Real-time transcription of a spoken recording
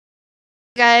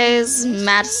guys,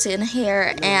 Madison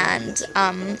here, and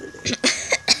oh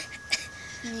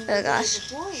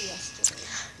gosh,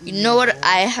 you know what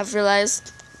I have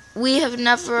realized? We have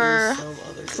never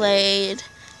played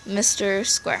Mr.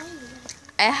 Square.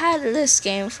 I had this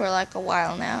game for like a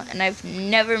while now, and I've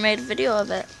never made a video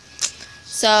of it.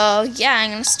 So yeah,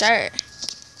 I'm gonna start.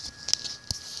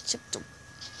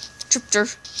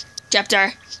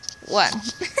 Chapter 1.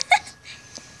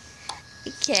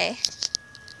 Okay.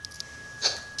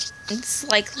 It's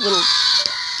like a little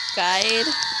guide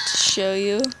to show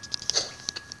you.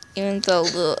 Even though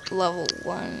the level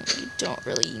 1 you don't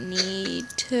really need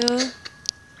to.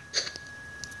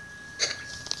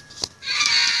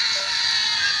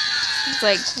 It's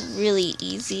like really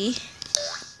easy.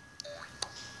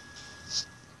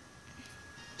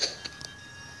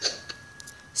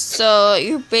 So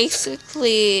you're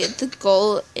basically, the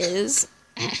goal is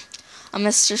on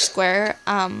Mr. Square,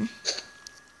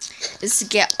 is to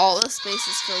get all the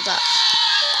spaces filled up.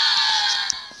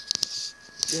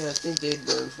 Yeah, I think they'd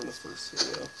learn from the first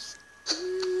video.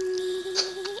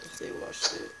 If they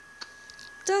watched it.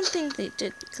 Don't think they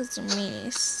did because of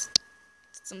me.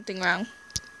 Something wrong.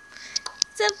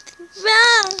 Something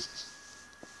wrong.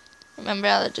 Remember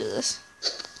how to do this.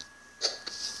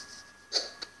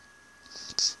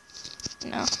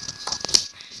 No.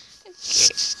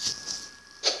 Okay.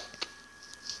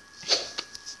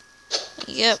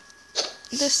 Yep.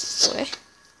 This is the way.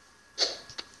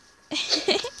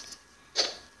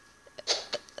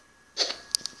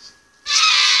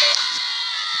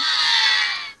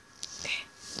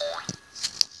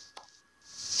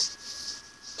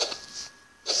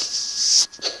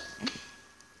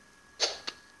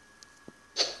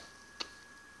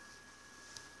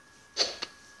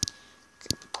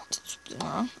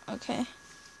 Wrong. Okay.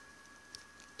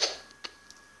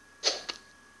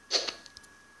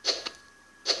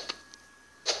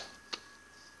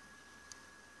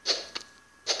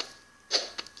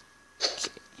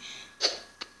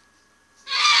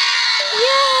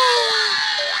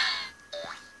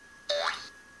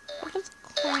 What are the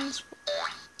coins for?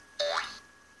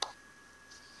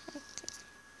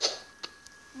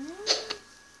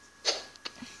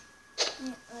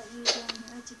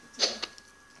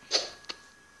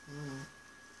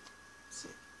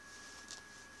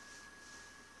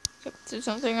 Yep, there's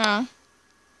something wrong.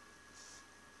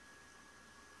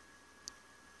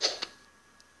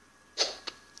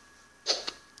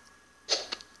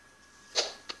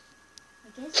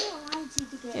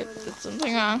 Yep, there's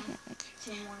something wrong. Okay.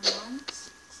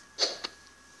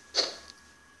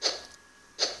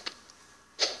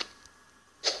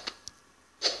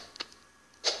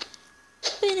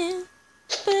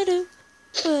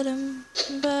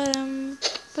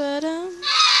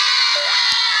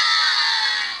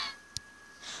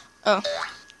 Oh,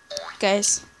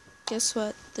 guys, guess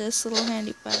what this little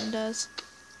handy button does?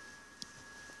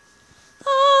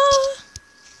 Ah,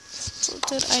 what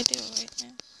did I do right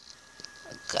now?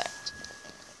 Okay.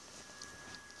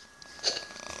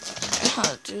 How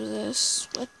to do this?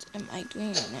 What am I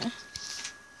doing right now?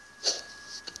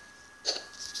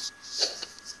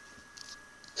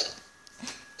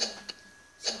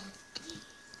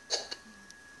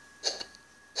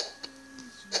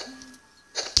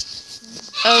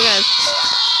 Oh guys,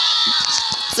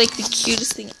 it's like the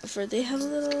cutest thing ever. They have a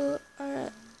little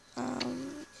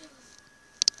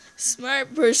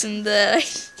smart person that I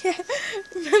can't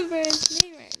remember his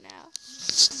name right now.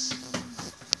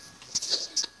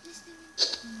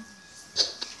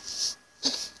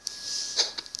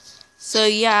 So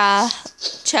yeah,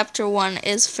 chapter 1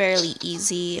 is fairly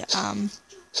easy.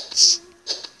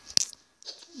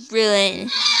 Really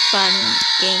fun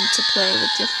game to play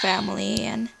with your family,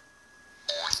 and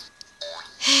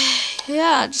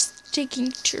yeah, just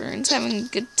taking turns, having a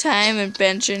good time, and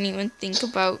Ben shouldn't even think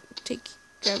about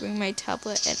grabbing my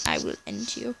tablet, and I will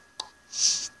end you.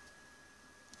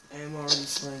 I am already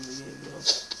playing the game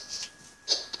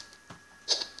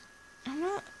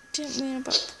though. Didn't mean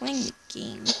about playing the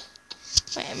game.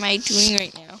 What am I doing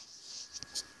right now?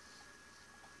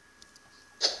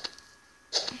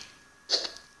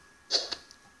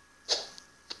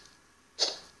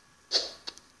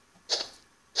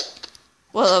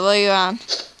 What level are you on?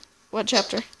 What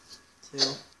chapter?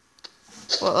 2.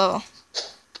 What level?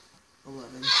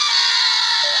 11.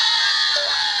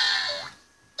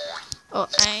 Oh,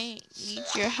 I need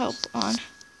your help on.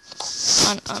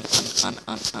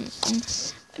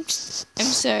 I'm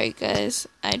sorry, guys.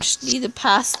 I just need to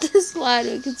pass this line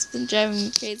because it's been driving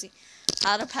me crazy.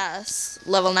 How to pass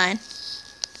level 9?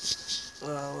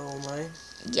 Level 9?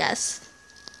 Yes.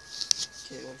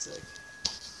 Okay, one sec.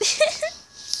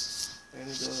 I'm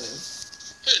gonna go in.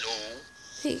 Hello.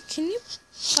 Hey, can you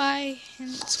buy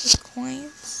hints with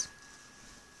coins?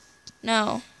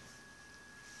 No.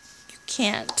 You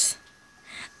can't.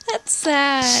 That's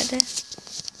sad.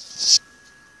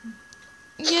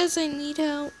 Yes, I need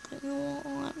help, but you won't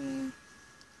let me.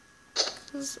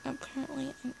 Because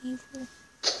apparently I'm evil.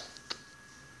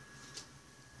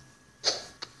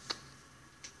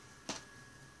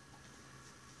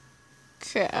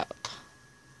 Crap.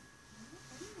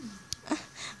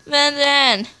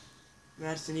 Madden!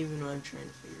 Madison, even though I'm trying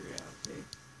to figure it out, okay?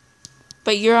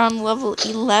 But you're on level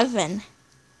 11.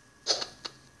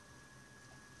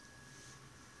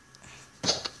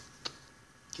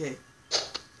 Okay.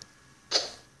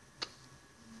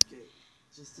 Okay.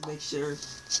 Just to make sure,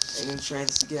 I'm gonna try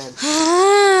this again.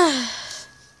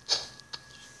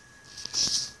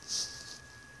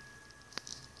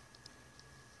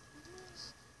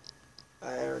 I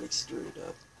already screwed it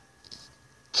up.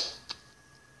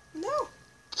 No!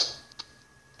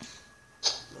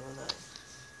 No, no.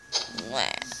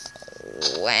 Wah.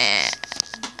 Wah.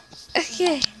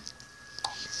 Okay.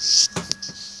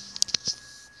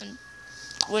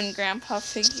 When Grandpa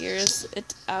figures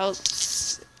it out,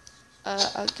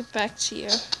 I'll get back to you.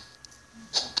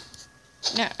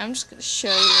 No, I'm just gonna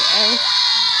show you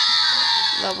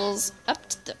levels up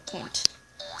to that point.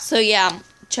 So yeah,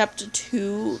 chapter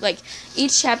 2, like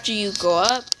each chapter you go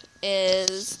up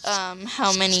is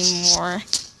how many more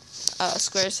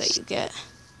squares that you get.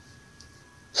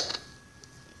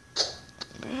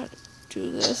 Remember how to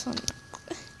do this on.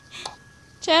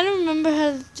 Trying to remember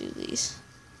how to do these.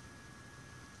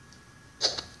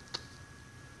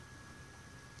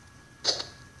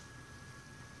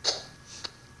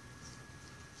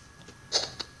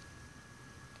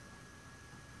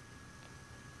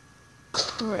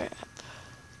 Crap.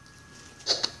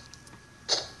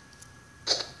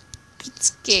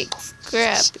 It's cakes.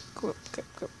 Crap.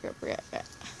 Crap.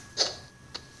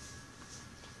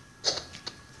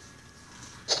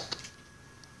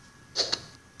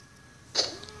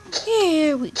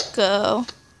 Here we go.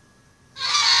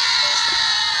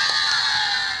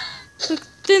 Look,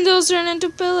 then those turn into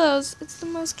pillows. It's the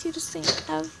most cutest thing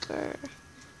ever.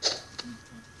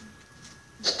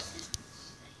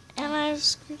 And I've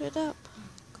screwed it up.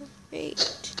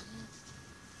 Great.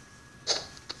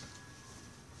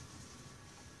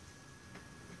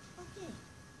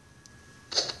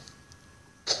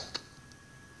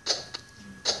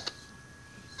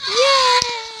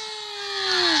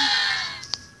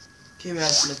 Okay,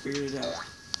 Madison, I figured it out.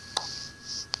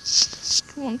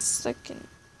 1 second.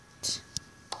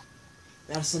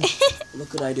 Madison,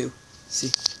 look what I do.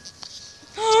 See?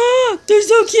 They're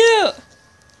so cute!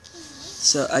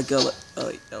 So I go, oh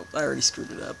wait, no, I already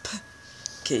screwed it up.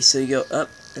 Okay, so you go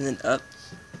up, and then up,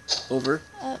 over,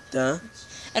 Up. down,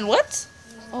 And what?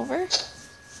 Over.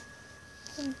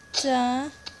 And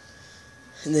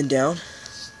and then down,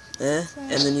 and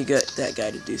then you got that guy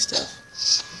to do stuff.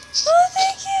 Oh,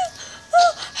 thank you!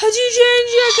 Oh, how'd you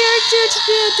change your character to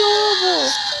be adorable?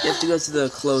 You have to go to the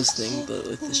clothes thing, but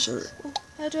with the shirt.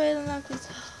 How do I unlock this?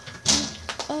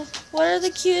 Oh, what are the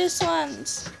cutest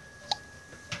ones?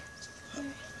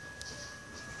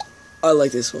 I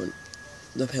like this one,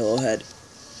 the pillow head.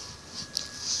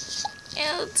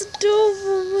 Yeah, it's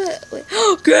adorable. Wait.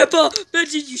 Oh, Grandpa!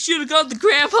 Betty, you should have got the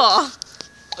Grandpa!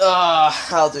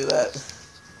 I'll do that.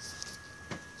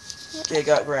 Okay,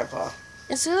 got Grandpa.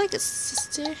 Is there like a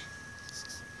sister?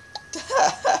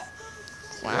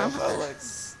 Wow. Grandpa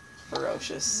looks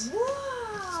ferocious.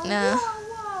 Whoa! No.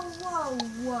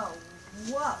 Whoa!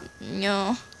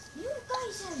 No. You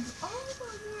guys have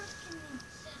overworked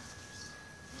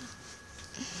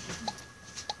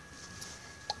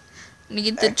me.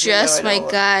 Need the Actually, dress, no, my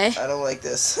guy. I don't like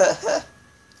this.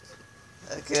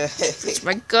 Okay. It's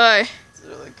my guy. It's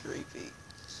really creepy.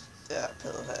 Yeah,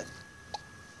 pillow head.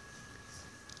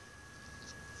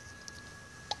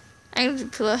 I'm gonna do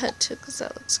pillow head too, because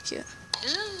that looks cute.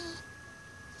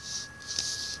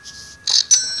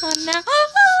 Oh no.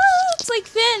 Oh, it's like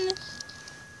Finn.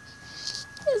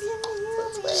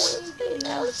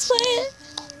 Let's play it.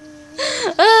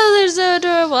 Oh, they're so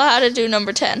adorable. How to do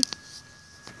number 10.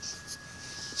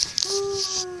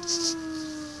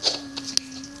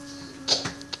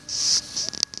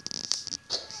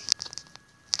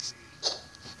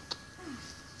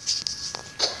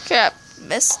 Crap,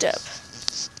 messed up.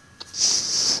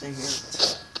 Same here.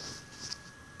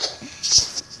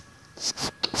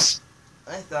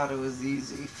 I thought it was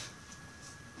easy.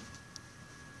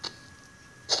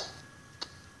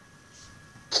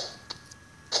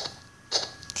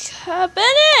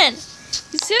 Benin!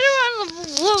 You said around the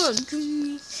woman.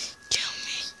 Tell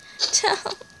me.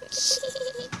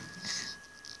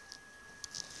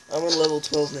 I'm on level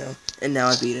 12 now. And now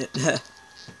I beat it.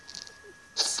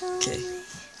 Okay.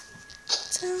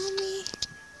 Tell me.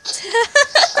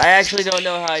 I actually don't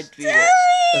know how I beat it.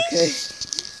 Okay.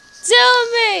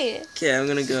 Tell me. Okay, I'm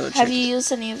gonna go check. Have you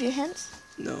used any of your hints?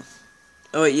 No.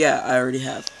 Oh wait, yeah, I already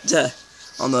have.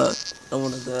 On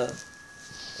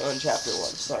chapter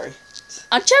 1, sorry.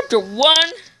 On chapter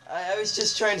 1? I was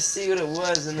just trying to see what it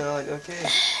was, and they're like, okay.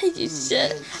 You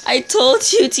should. I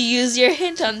told you to use your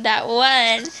hint on that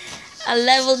one. On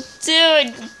level 2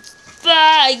 and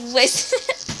bye. Wait.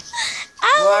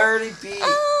 Well, I already beat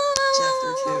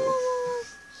chapter 2.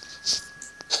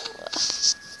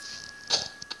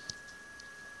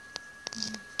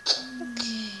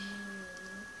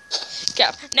 Go.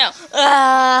 No.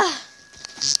 Ow!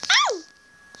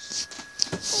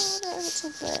 Oh, that hurts so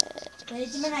bad.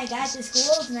 Benjamin, I got the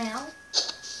schools now.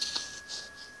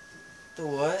 The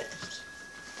what?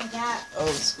 I got Oh,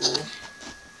 school.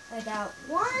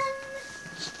 one.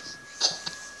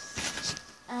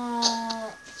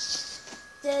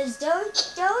 Does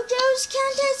dojos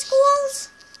count as schools?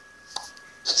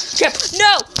 Crap.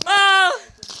 No. Oh.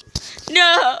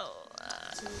 No.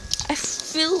 I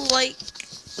feel like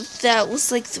that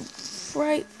was like the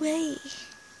right way.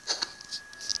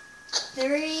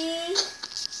 Three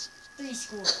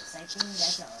schools. I think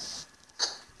that's all.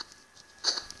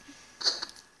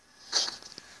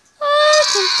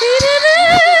 Completed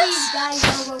These it. guys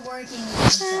are overworking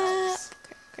themselves.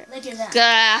 Look at that.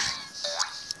 Gah.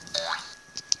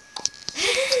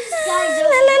 These guys are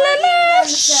overworking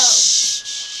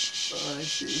themselves. Oh, I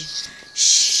see.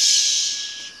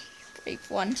 Shh. Break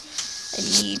one. I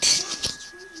need.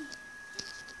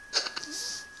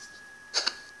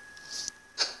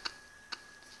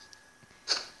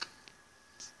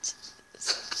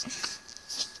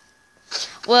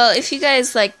 Well, if you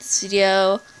guys like this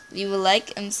video, leave a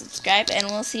like and subscribe, and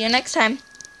we'll see you next time.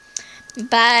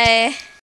 Bye.